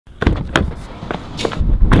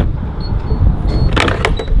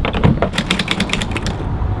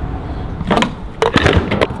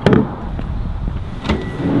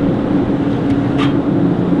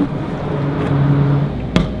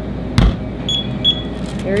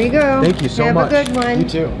There you go. Thank you so much. Have a good one. You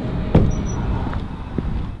too.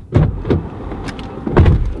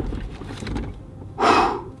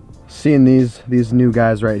 Seeing these new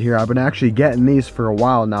guys right here. I've been actually getting these for a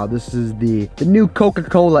while now. This is the new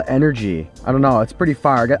Coca-Cola Energy. I don't know, it's pretty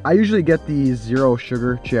fire. I usually get the 0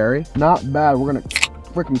 sugar cherry. Not bad. We're gonna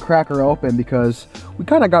freaking crack her open because we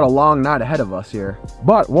kind of got a long night ahead of us here.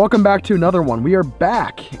 But welcome back to another one. We are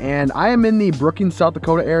back and I am in the Brookings, South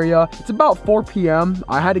Dakota area. It's about 4 p.m.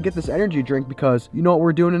 I had to get this energy drink because you know what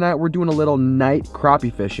we're doing tonight? We're doing a little night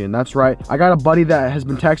crappie fishing. That's right. I got a buddy that has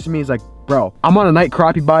been texting me. He's like, bro, I'm on a night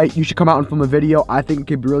crappie bite. You should come out and film a video. I think it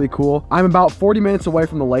could be really cool. I'm about 40 minutes away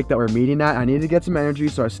from the lake that we're meeting at. I needed to get some energy,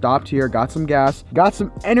 so I stopped here, got some gas, got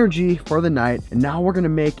some energy for the night, and now we're gonna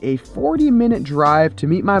make a 40-minute drive to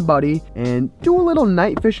meet my buddy and do a little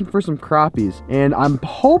night fishing for some crappies. And I'm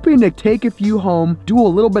hoping to take a few home, do a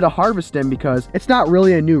little bit of harvesting because it's not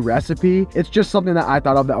really a new recipe. It's just something that I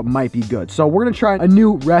thought of that might be good. So we're gonna try a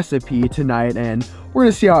new recipe tonight and we're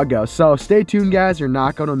gonna see how it goes. So stay tuned, guys. You're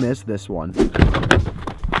not gonna miss this one. It's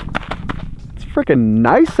freaking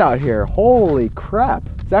nice out here. Holy crap.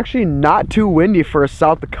 It's actually not too windy for a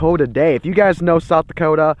South Dakota day. If you guys know South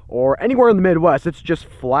Dakota or anywhere in the Midwest, it's just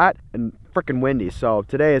flat and freaking windy. So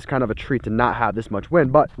today is kind of a treat to not have this much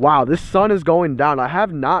wind. But wow, this sun is going down. I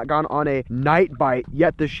have not gone on a night bite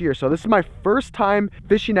yet this year. So this is my first time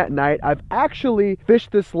fishing at night. I've actually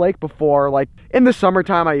fished this lake before. Like in the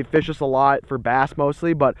summertime, I fish this a lot for bass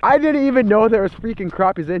mostly, but I didn't even know there was freaking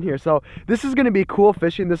crappies in here. So this is gonna be cool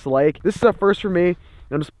fishing this lake. This is a first for me.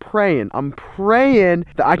 And I'm just praying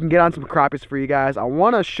that I can get on some crappies for you guys. I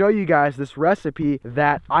want to show you guys this recipe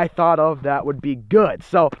that I thought of that would be good.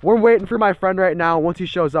 So we're waiting for my friend right now. Once he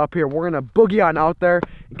shows up here, we're gonna boogie on out there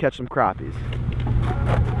and catch some crappies.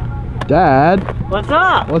 Dad. What's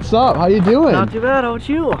up? What's up? How you doing? Not too bad. How about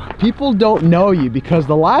you? People don't know you because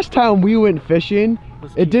the last time we went fishing,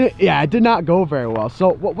 it did not go very well. So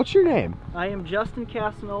what's your name? I am Justin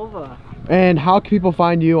Casanova. And how can people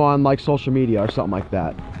find you on like social media or something like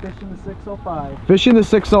that? Fishing the 605. Fishing the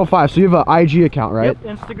 605. So you have an IG account, right?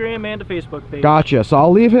 Yep, Instagram and a Facebook page. Gotcha. So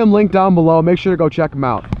I'll leave him linked down below. Make sure to go check him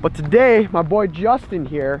out. But today, my boy Justin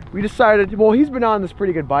here, we decided, well, he's been on this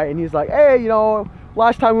pretty good bite and he's like, hey, you know,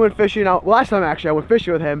 last time we went fishing out, last time actually I went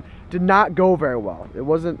fishing with him, did not go very well. It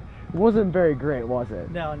wasn't very great, was it?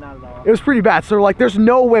 No, not at all. It was pretty bad. So like, there's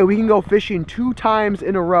no way we can go fishing 2 times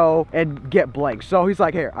in a row and get blank. So he's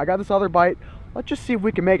like, here, I got this other bite. Let's just see if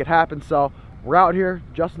we can make it happen. So we're out here,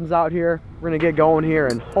 Justin's out here. We're gonna get going here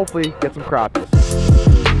and hopefully get some crappies.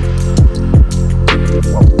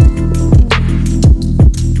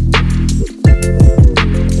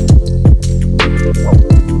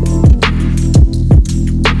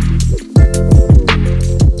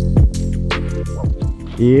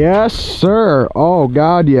 Yes, sir. Oh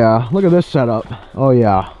God, yeah. Look at this setup. Oh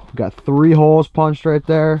yeah. Got 3 holes punched right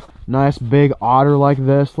there. Nice big otter like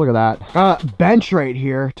this. Look at that. Got a bench right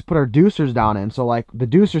here to put our deucers down in. So like the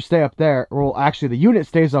deucers stay up there. Well, actually the unit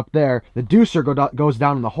stays up there. The deucer goes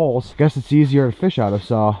down in the holes. Guess it's easier to fish out of.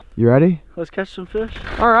 So you ready? Let's catch some fish.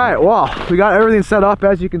 All right, well, we got everything set up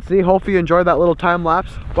as you can see. Hopefully you enjoyed that little time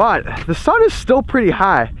lapse. But the sun is still pretty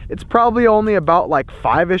high. It's probably only about like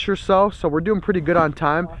 5-ish or so. So we're doing pretty good on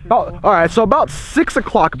time. All right, so about 6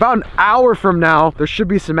 o'clock, about an hour from now, there should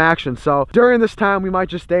be some action. So during this time, we might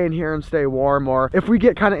just stay in here and stay warm. Or if we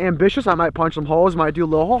get kind of ambitious, I might punch some holes, might do a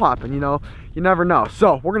little hole hopping, you know. You never know.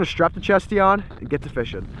 So we're gonna strap the chesty on and get to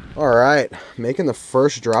fishing. All right, making the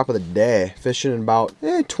first drop of the day. Fishing in about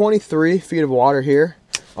 23 feet of water here.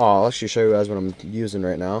 Oh, I'll actually show you guys what I'm using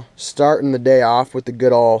right now. Starting the day off with the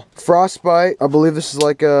good old frostbite. I believe this is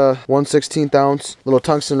like a 1/16 ounce little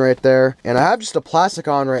tungsten right there. And I have just a plastic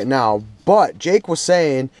on right now. But Jake was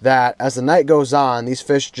saying that as the night goes on, these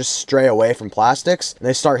fish just stray away from plastics and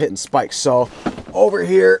they start hitting spikes. So over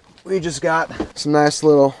here, we just got some nice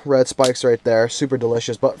little red spikes right there. Super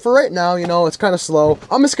delicious. But for right now, you know, it's kind of slow.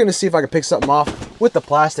 I'm just going to see if I can pick something off with the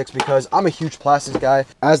plastics because I'm a huge plastics guy.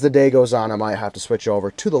 As the day goes on, I might have to switch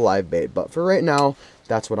over to the live bait. But for right now,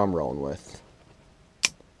 that's what I'm rolling with.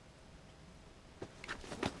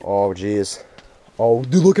 Oh, geez. Oh,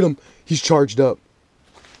 dude, look at him. He's charged up.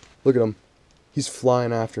 Look at him. He's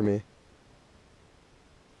flying after me.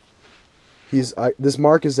 This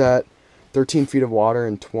mark is at 13 feet of water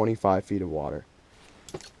and 25 feet of water.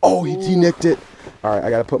 Oh, he nicked it. All right, I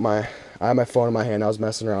gotta put I have my phone in my hand. I was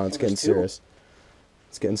messing around. It's getting serious.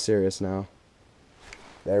 It's getting serious now.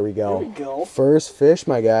 There we go. There we go. First fish,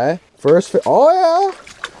 my guy. First fish. Oh,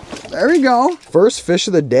 yeah. There we go. First fish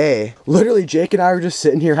of the day. Literally, Jake and I were just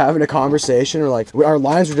sitting here having a conversation. We're like, our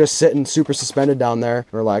lines were just sitting super suspended down there.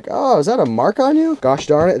 We're like, oh, is that a mark on you? Gosh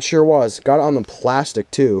darn it, it sure was. Got it on the plastic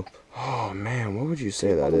too. Oh man, what would you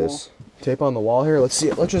say that is? Tape on the wall here. Let's see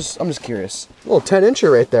it. I'm just curious. A little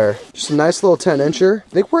 10-incher right there. Just a nice little 10-incher. I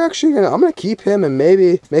think we're actually I'm gonna keep him and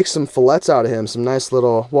maybe make some fillets out of him. Some nice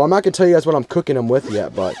little, well, I'm not gonna tell you guys what I'm cooking him with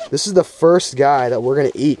yet, but this is the first guy that we're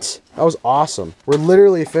gonna eat. That was awesome. We're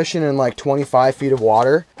literally fishing in like 25 feet of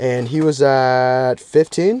water, and he was at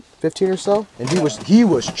 15 or so, and he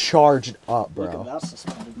was charged up, bro. Look at that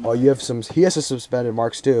suspended mark. Oh, you have some, he has some suspended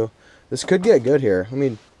marks too. This could get good here. Let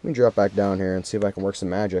me drop back down here and see if I can work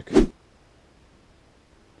some magic.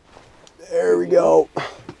 There we go.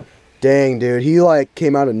 Dang, dude. He like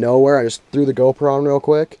came out of nowhere. I just threw the GoPro on real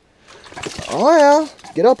quick. Oh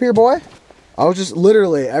yeah. Get up here, boy. I was just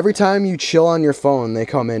literally, every time you chill on your phone, they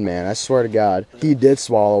come in, man. I swear to God. He did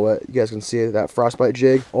swallow it. You guys can see that frostbite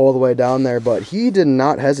jig all the way down there, but he did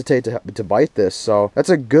not hesitate to bite this. So that's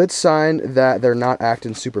a good sign that they're not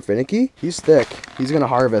acting super finicky. He's thick. He's going to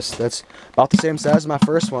harvest. That's about the same size as my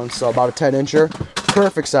first one, so about a 10-incher.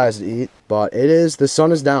 Perfect size to eat. But it is, the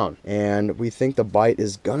sun is down, and we think the bite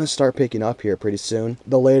is gonna start picking up here pretty soon.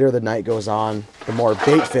 The later the night goes on, the more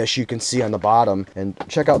bait fish you can see on the bottom. And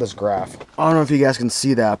check out this graph. I don't know if you guys can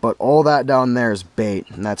see that, but all that down there is bait,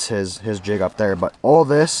 and that's his jig up there. But all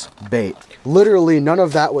this, bait. Literally none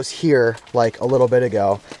of that was here like a little bit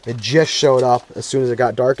ago. It just showed up as soon as it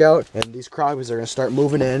got dark out, and these crappies are gonna start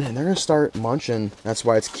moving in, and they're gonna start munching. That's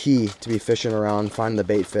why it's key to be fishing around, finding the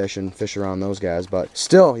bait fish and fish around those guys. But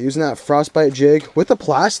still, using that frostbite jig with the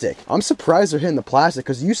plastic. I'm surprised they're hitting the plastic,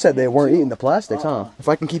 because you said they weren't eating the plastics, huh? If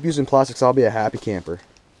I can keep using plastics, I'll be a happy camper.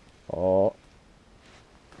 Oh,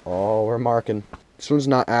 we're marking. This one's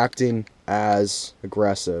not acting as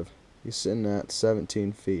aggressive. He's sitting at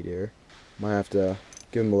 17 feet here. Might have to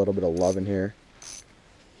give him a little bit of love in here.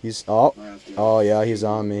 He's, oh yeah, he's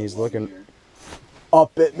on me. He's looking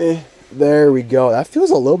up at me. There we go. That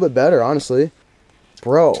feels a little bit better, honestly.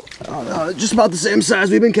 Bro, just about the same size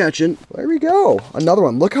we've been catching. There we go. Another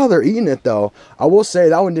one. Look how they're eating it, though. I will say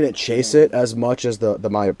that one didn't chase it as much as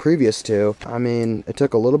my previous two. I mean, it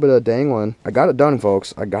took a little bit of dangling. I got it done,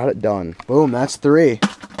 folks. I got it done. Boom, that's 3.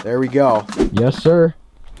 There we go. Yes, sir.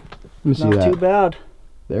 Let me see that. Not too bad.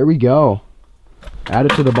 There we go. Add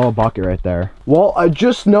it to the ball bucket right there. Well, I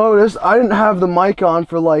just noticed I didn't have the mic on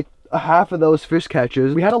for like a half of those fish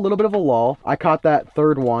catches. We had a little bit of a lull. I caught that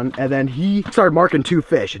third one, and then he started marking 2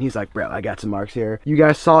 fish, and he's like, bro, I got some marks here. You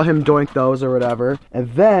guys saw him doink those or whatever. And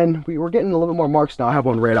then we were getting a little bit more marks now. I have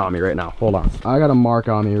one right on me right now. Hold on. I got a mark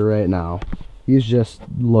on me right now. He's just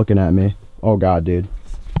looking at me. Oh God, dude.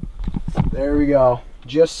 There we go.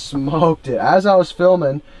 Just smoked it. As I was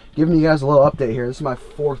filming, giving you guys a little update here. This is my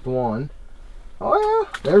 4th one. Oh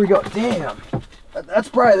yeah, there we go. Damn. That's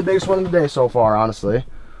probably the biggest one of the day so far, honestly.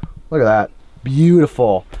 Look at that.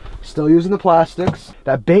 Beautiful. Still using the plastics.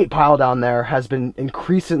 That bait pile down there has been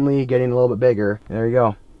increasingly getting a little bit bigger. There you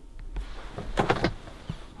go.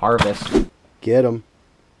 Harvest. Get him.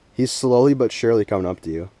 He's slowly but surely coming up to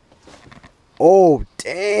you. Oh,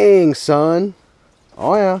 dang, son.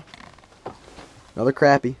 Oh, yeah. Another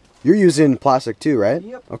crappie. You're using plastic too, right?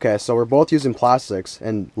 Yep. Okay, so we're both using plastics,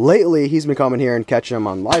 and lately he's been coming here and catching them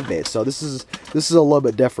on live bait. So this is a little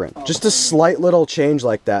bit different. Just a slight little change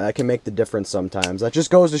like that can make the difference sometimes. That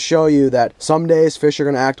just goes to show you that some days fish are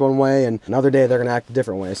gonna act one way, and another day they're gonna act a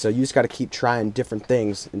different way. So you just gotta keep trying different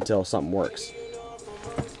things until something works.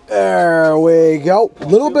 There we go.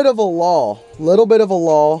 Little bit of a lull.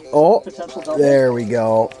 Oh, there we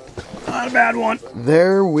go. Not a bad one.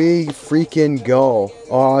 There we freaking go.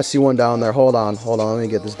 Oh, I see one down there. Hold on. Let me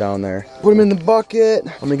get this down there. Put him in the bucket.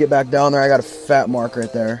 Let me get back down there. I got a fat mark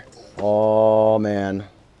right there. Oh, man.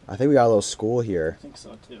 I think we got a little school here. I think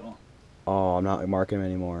so, too. Oh, I'm not marking him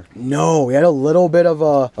anymore. No, we had a little bit of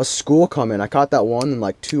a school come in. I caught that one, and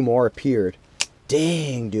like 2 more appeared.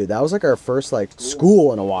 Dang, dude. That was like our first like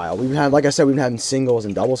school in a while. We've had, like I said, we've been having singles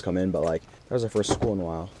and doubles come in, but like that was our first school in a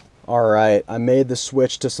while. Alright, I made the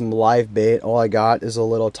switch to some live bait. All I got is a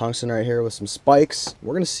little tungsten right here with some spikes.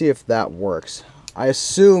 We're going to see if that works. I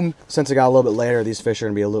assume, since it got a little bit later, these fish are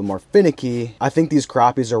going to be a little more finicky. I think these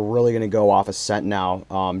crappies are really going to go off a scent now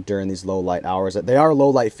during these low light hours. They are low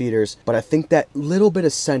light feeders, but I think that little bit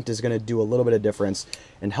of scent is going to do a little bit of difference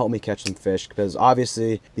and help me catch some fish, because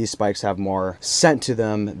obviously these spikes have more scent to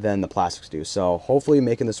them than the plastics do. So hopefully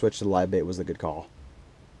making the switch to the live bait was a good call.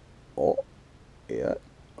 Oh, yeah.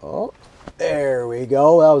 Oh, there we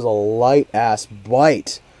go. That was a light ass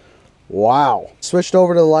bite. Wow. Switched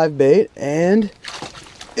over to the live bait, and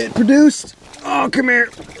it produced. Oh, come here.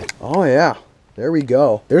 Oh, yeah. There we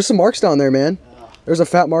go. There's some marks down there, man. There's a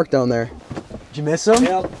fat mark down there. Did you miss him?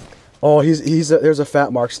 Yep. Oh, there's a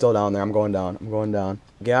fat mark still down there. I'm going down.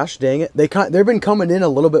 Gosh dang it. They've been coming in a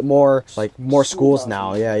little bit more, like more schools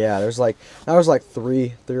now. Yeah. There's like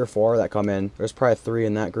three or four that come in. There's probably 3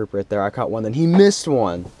 in that group right there. I caught one, then he missed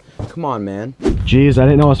one. Come on, man. Jeez, I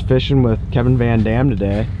didn't know I was fishing with Kevin Van Dam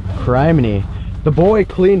today. Criminy. The boy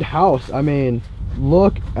cleaned house. I mean,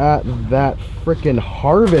 look at that freaking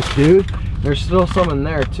harvest, dude. There's still some in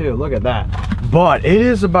there too. Look at that. But it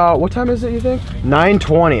is about, what time is it, you think?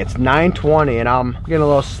 9:20. It's 9:20 and I'm getting a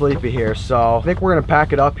little sleepy here. So I think we're gonna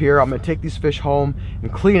pack it up here. I'm gonna take these fish home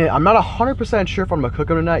and clean it. I'm not 100% sure if I'm gonna cook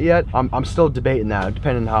them tonight yet. I'm still debating that,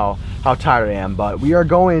 depending on how tired I am. But we are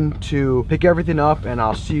going to pick everything up and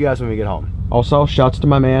I'll see you guys when we get home. Also, shouts to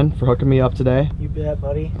my man for hooking me up today. You bet,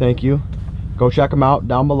 buddy. Thank you. Go check him out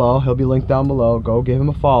down below. He'll be linked down below. Go give him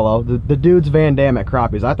a follow. The dude's Van Dam at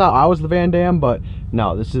Crappies. I thought I was the Van Dam, but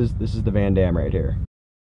no, this is the Van Dam right here.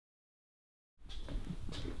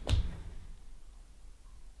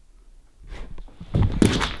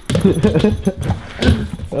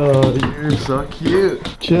 Oh, you're so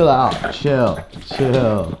cute. Chill out. Chill.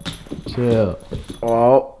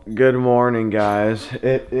 Well, good morning, guys.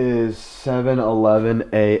 It is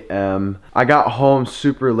 7:11 a.m. I got home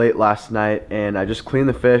super late last night and I just cleaned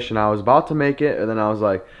the fish and I was about to make it and then I was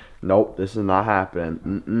like, nope, this is not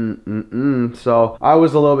happening. So I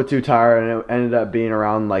was a little bit too tired and it ended up being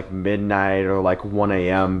around like midnight or like 1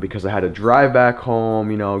 a.m. because I had to drive back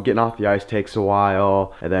home. You know, getting off the ice takes a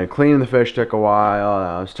while and then cleaning the fish took a while. And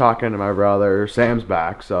I was talking to my brother, Sam's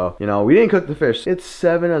back. So, you know, we didn't cook the fish. It's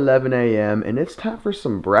 7:11 a.m. and it's time for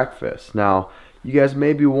some breakfast. Now, you guys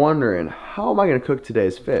may be wondering, how am I going to cook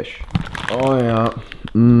today's fish? Oh, yeah.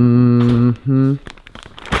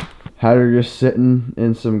 Had her just sitting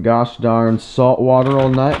in some gosh darn salt water all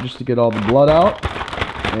night just to get all the blood out.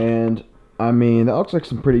 And, I mean, that looks like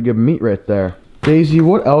some pretty good meat right there. Daisy,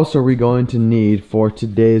 what else are we going to need for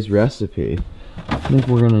today's recipe? I think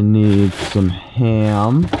we're going to need some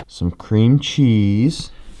ham, some cream cheese,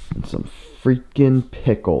 and some freaking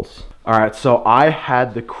pickles. Alright, so I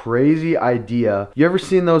had the crazy idea. You ever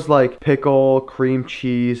seen those like pickle, cream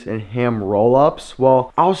cheese, and ham roll-ups?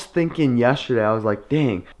 Well, I was thinking yesterday, I was like,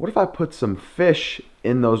 dang, what if I put some fish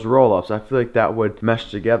in those roll-ups? I feel like that would mesh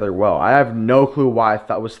together well. I have no clue why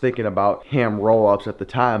I was thinking about ham roll-ups at the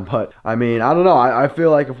time, but I mean, I don't know. I feel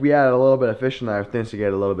like if we added a little bit of fish in there, things would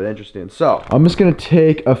get a little bit interesting. So I'm just gonna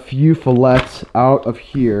take a few fillets out of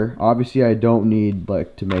here. Obviously, I don't need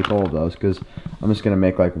like to make all of those because I'm just gonna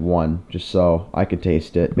make like one just so I can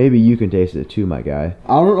taste it. Maybe you can taste it too, my guy.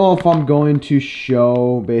 I don't know if I'm going to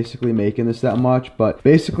show basically making this that much, but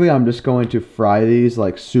basically I'm just going to fry these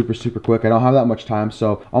like super quick. I don't have that much time.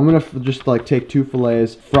 So I'm gonna just like take 2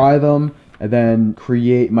 fillets, fry them, and then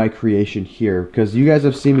create my creation here. Because you guys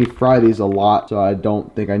have seen me fry these a lot, so I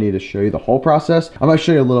don't think I need to show you the whole process. I might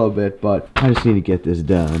show you a little bit, but I just need to get this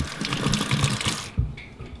done.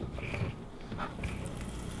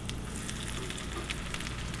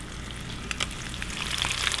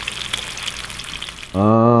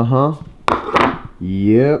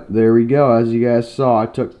 Yep, there we go. As you guys saw, I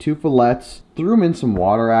took 2 fillets, threw them in some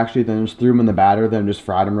water actually, then just threw them in the batter, then just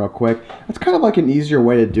fried them real quick. That's kind of like an easier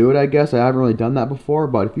way to do it, I guess. I haven't really done that before,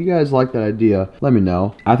 but if you guys like that idea, let me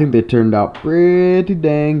know. I think they turned out pretty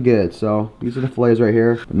dang good. So these are the fillets right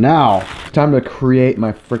here. Now, it's time to create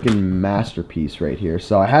my freaking masterpiece right here.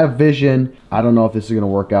 So I had a vision. I don't know if this is gonna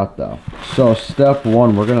work out though. So step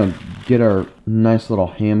 1, we're gonna get our nice little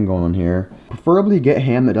ham going here. Preferably get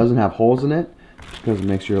ham that doesn't have holes in it, because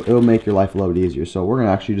it'll make your life a little bit easier. So we're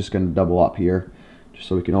just gonna double up here, just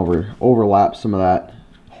so we can overlap some of that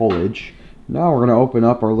holage. Now we're gonna open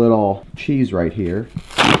up our little cheese right here.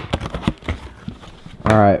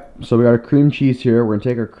 All right, so we got our cream cheese here. We're gonna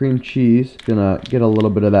take our cream cheese, gonna get a little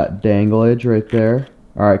bit of that danglage right there.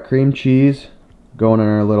 All right, cream cheese going in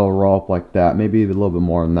our little roll up like that. Maybe a little bit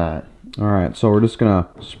more than that. Alright, so we're just gonna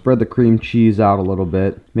spread the cream cheese out a little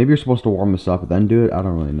bit. Maybe you're supposed to warm this up and then do it. I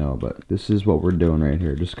don't really know, but this is what we're doing right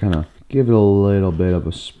here. Just kind of give it a little bit of a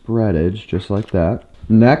spreadage, just like that.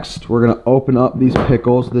 Next, we're gonna open up these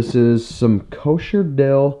pickles. This is some kosher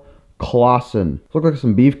dill Clausen. Look like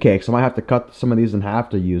some beefcakes. I might have to cut some of these in half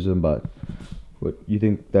to use them, but what, you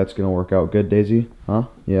think that's gonna work out good, Daisy? Huh?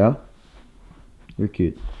 Yeah? You're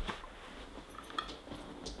cute.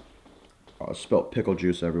 Oh, I spilled pickle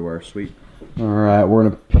juice everywhere. Sweet. Alright, we're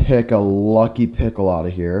going to pick a lucky pickle out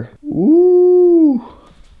of here. Ooh.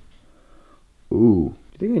 Ooh.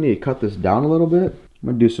 Do you think I need to cut this down a little bit? I'm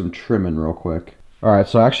going to do some trimming real quick. Alright,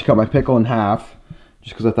 so I actually cut my pickle in half.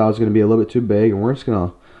 just because I thought it was going to be a little bit too big, and we're just going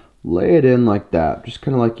to lay it in like that. Just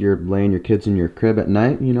kind of like you're laying your kids in your crib at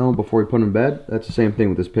night, you know, before you put them in bed. That's the same thing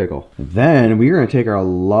with this pickle. Then we're going to take our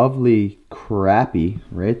lovely crappie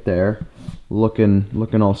right there,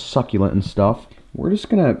 looking all succulent and stuff. We're just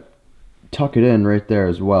going to tuck it in right there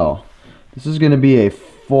as well. This is going to be a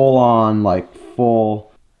full-on, like,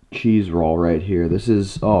 full cheese roll right here. This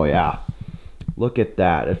is, oh yeah. Look at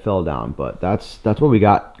that. It fell down, but that's what we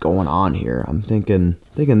got going on here. I'm thinking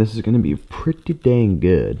this is gonna be pretty dang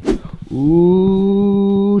good.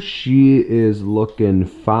 Ooh, she is looking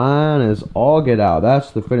fine as all get out.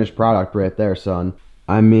 That's the finished product right there, son.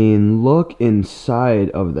 I mean, look inside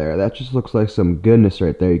of there. That just looks like some goodness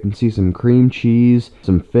right there. You can see some cream cheese,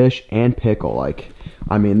 some fish, and pickle. Like,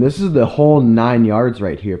 I mean, this is the whole 9 yards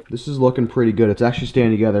right here. This is looking pretty good. It's actually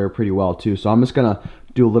staying together pretty well too. So I'm just gonna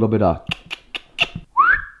do a little bit of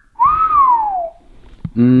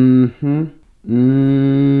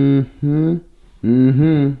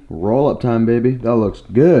roll up time, baby. That looks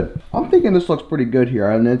good. I'm thinking this looks pretty good here,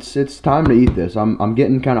 and it's time to eat this. I'm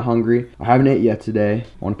getting kind of hungry. I haven't ate yet today. I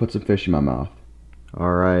want to put some fish in my mouth.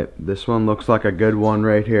 All right, this one looks like a good one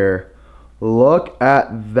right here. Look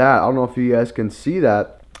at that. I don't know if you guys can see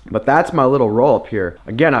that, but that's my little roll up here.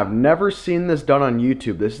 Again, I've never seen this done on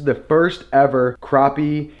YouTube. This is the first ever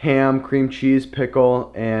crappie, ham, cream cheese,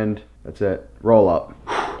 pickle, and that's it. Roll up.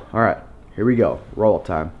 All right, here we go. Roll up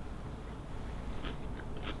time.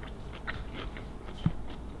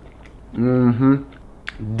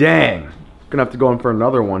 Dang. Gonna have to go in for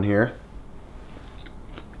another one here.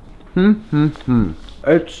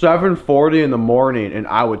 It's 7:40 in the morning and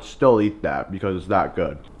I would still eat that because it's that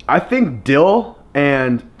good. I think dill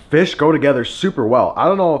and fish go together super well. I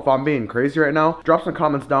don't know if I'm being crazy right now. Drop some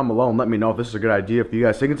comments down below and let me know if this is a good idea, if you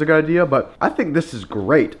guys think it's a good idea, but I think this is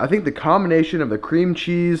great. I think the combination of the cream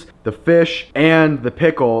cheese, the fish, and the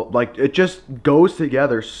pickle, like, it just goes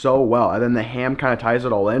together so well. And then the ham kind of ties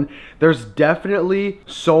it all in. There's definitely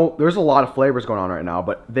there's a lot of flavors going on right now,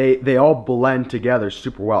 but they all blend together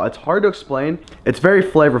super well. It's hard to explain. It's very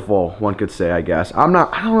flavorful, one could say, I guess. I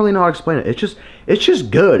don't really know how to explain it. It's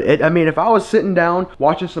just good. I mean, if I was sitting down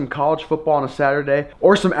watching some college football on a Saturday,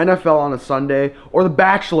 or some NFL on a Sunday, or The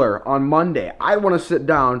Bachelor on Monday, I want to sit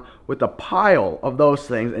down with a pile of those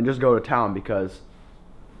things and just go to town because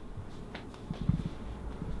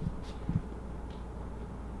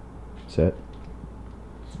sit.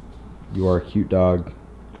 You are a cute dog.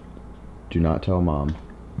 Do not tell mom.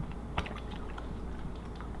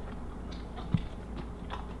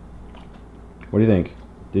 What do you think?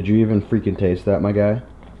 Did you even freaking taste that, my guy?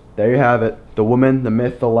 There you have it. The woman, the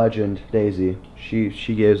myth, the legend, Daisy. She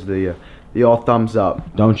gives the all thumbs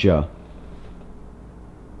up, don't ya?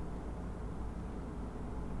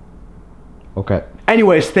 Okay.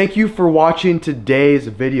 Anyways, thank you for watching today's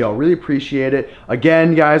video. Really appreciate it.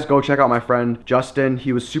 Again, guys, go check out my friend Justin.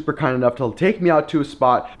 He was super kind enough to take me out to a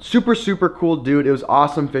spot. Super cool dude. It was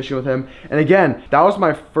awesome fishing with him. And again, that was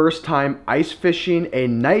my first time ice fishing a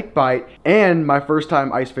night bite and my first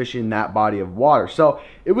time ice fishing that body of water. So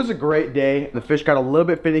it was a great day. The fish got a little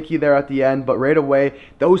bit finicky there at the end, but right away,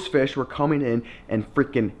 those fish were coming in and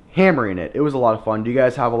freaking hammering it. It was a lot of fun. Do you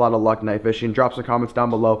guys have a lot of luck night fishing? Drop some comments down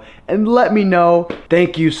below and let me know.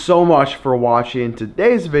 Thank you so much for watching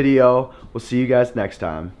today's video. We'll see you guys next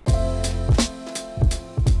time.